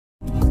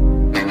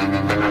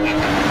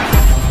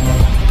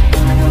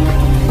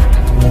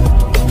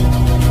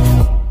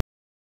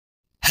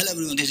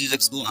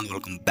is Expo and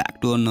welcome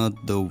back to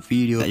another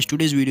video. Guys,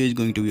 today's video is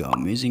going to be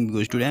amazing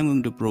because today I'm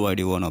going to provide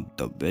you one of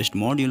the best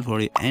module for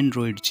your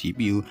Android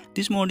GPU.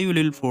 This module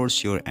will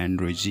force your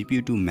Android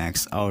GPU to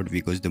max out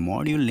because the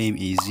module name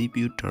is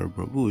GPU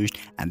Turbo Boost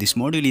and this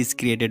module is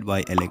created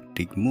by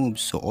Electric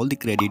Moves, so all the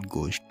credit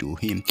goes to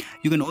him.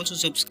 You can also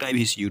subscribe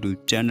his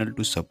YouTube channel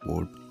to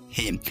support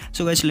him.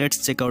 So guys,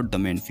 let's check out the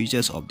main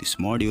features of this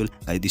module.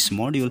 This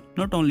module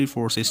not only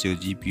forces your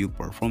GPU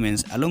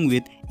performance, along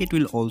with it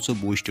will also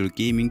boost your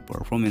gaming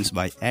performance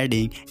by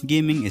adding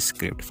gaming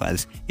script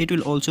files. It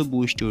will also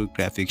boost your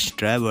graphics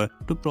driver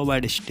to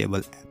provide a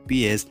stable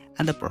FPS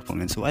and the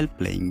performance while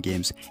playing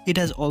games. It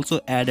has also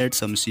added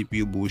some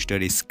CPU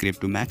booster script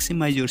to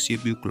maximize your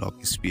CPU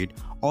clock speed.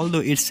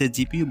 Although it's a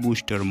GPU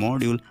booster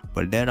module,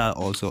 but there are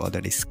also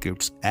other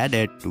scripts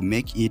added to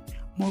make it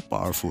more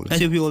powerful.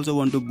 And if you also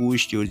want to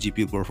boost your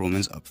GPU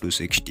performance up to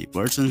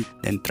 60%,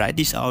 then try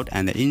this out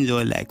and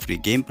enjoy lag-free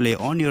gameplay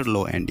on your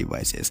low-end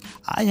devices.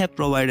 I have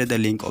provided the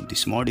link of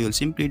this module.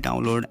 Simply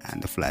download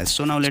and flash.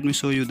 So now let me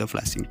show you the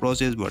flashing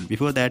process, but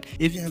before that,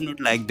 if you have not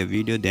liked the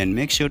video, then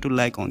make sure to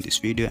like on this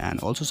video and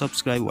also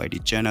subscribe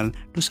YT channel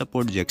to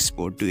support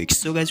Expo 2X.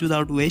 So guys,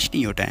 without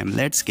wasting your time,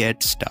 let's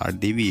get start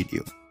the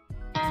video.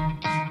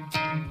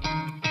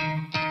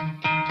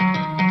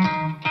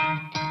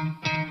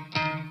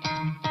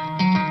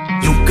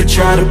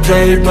 Try to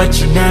play it, but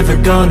you're never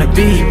gonna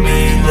beat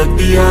me. Look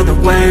the other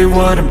way,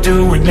 what I'm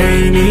doing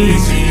ain't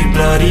easy.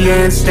 Bloody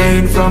hands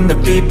stained from the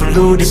people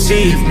who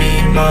deceive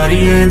me. Muddy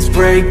hands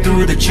break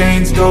through the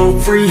chains, go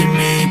free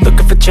me.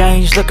 Looking for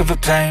change, looking for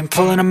pain.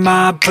 Pulling a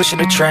mob,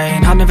 pushing a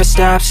train. I'll never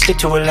stop, stick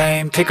to a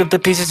lane. Pick up the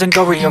pieces and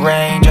go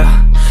rearrange.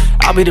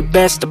 I'll be the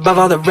best above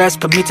all the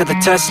rest, put me to the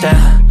test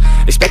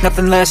and expect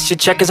nothing less, you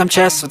check as I'm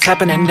chess, what's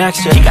happening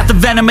next, yeah. He got the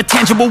venom, a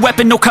tangible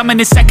weapon, no coming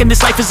in second.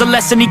 This life is a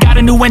lesson, he got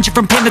a new engine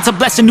from pain, that's a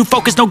blessing. New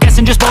focus, no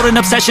guessing, just bold and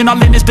obsession.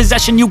 All in his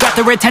possession, you got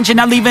their attention.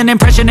 I'll leave an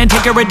impression and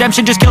take your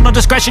redemption. Just kill, no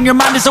discretion, your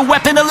mind is a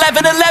weapon.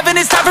 11-11,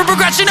 it's time for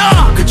progression,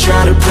 You could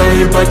try to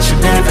play it, but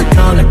you're never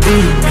gonna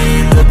beat me.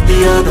 Look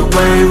the other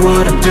way,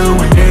 what I'm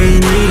doing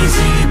ain't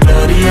easy.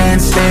 Bloody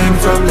hands stained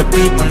from the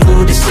people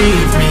who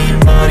deceive me.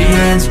 Muddy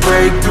hands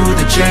break through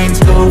the chains,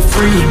 go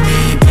free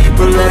me.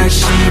 People like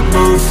sheep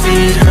move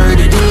feet, hurt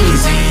it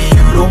easy.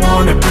 You don't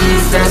wanna be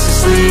fast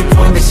asleep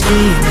when they're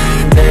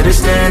scheming. Better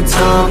stand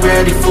tall,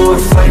 ready for a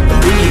fight,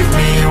 believe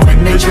me.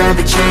 When they try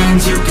to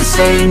change, you can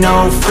say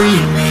no,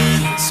 free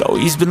me. So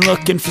he's been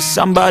looking for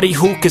somebody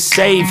who could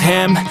save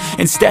him,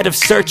 instead of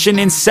searching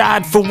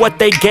inside for what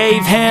they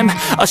gave him.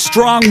 A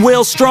strong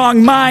will,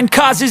 strong mind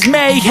causes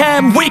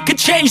mayhem. We could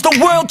change the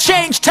world,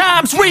 change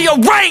times,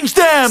 rearrange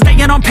them.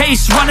 Staying on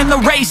pace, running the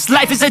race.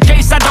 Life is a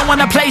chase, I don't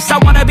want a place. I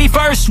wanna be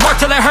first, work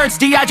till it hurts.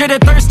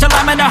 Dehydrated thirst till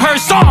I'm in a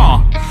hearse.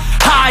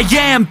 High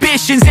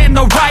ambitions in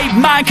the right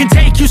mind can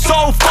take you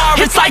so far.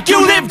 It's like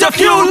you lived a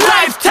few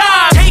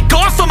lifetimes. Take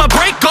off, I'ma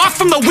break off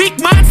from the weak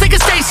minds. They can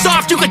stay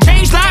soft, you can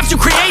change lives, you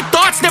create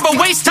thoughts. Never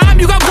waste time,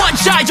 you got one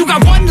shot, you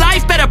got one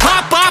life. Better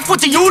pop off,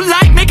 what do you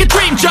like? Make a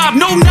dream job,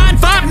 no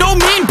 9-5, no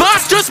mean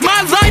boss. Just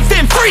my life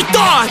and free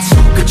thoughts.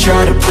 You could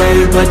try to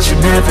play, but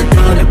you're never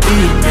gonna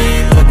beat me.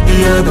 Look the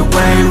other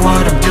way,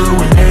 what I'm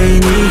doing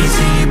ain't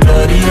easy.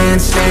 Bloody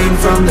hands stained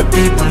from the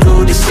people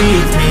who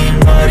deceive me.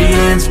 Muddy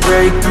hands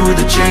break through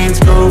the chains,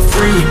 go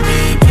free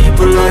me.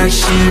 People like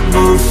sheep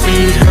move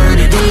feet, hurt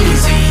it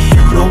easy.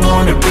 You don't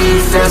wanna be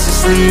fast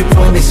asleep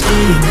when they're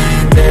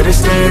scheming. Better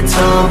stand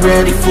tall,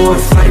 ready for a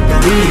fight,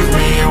 believe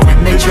me.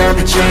 When they try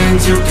to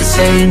change, you can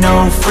say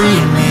no,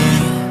 free me.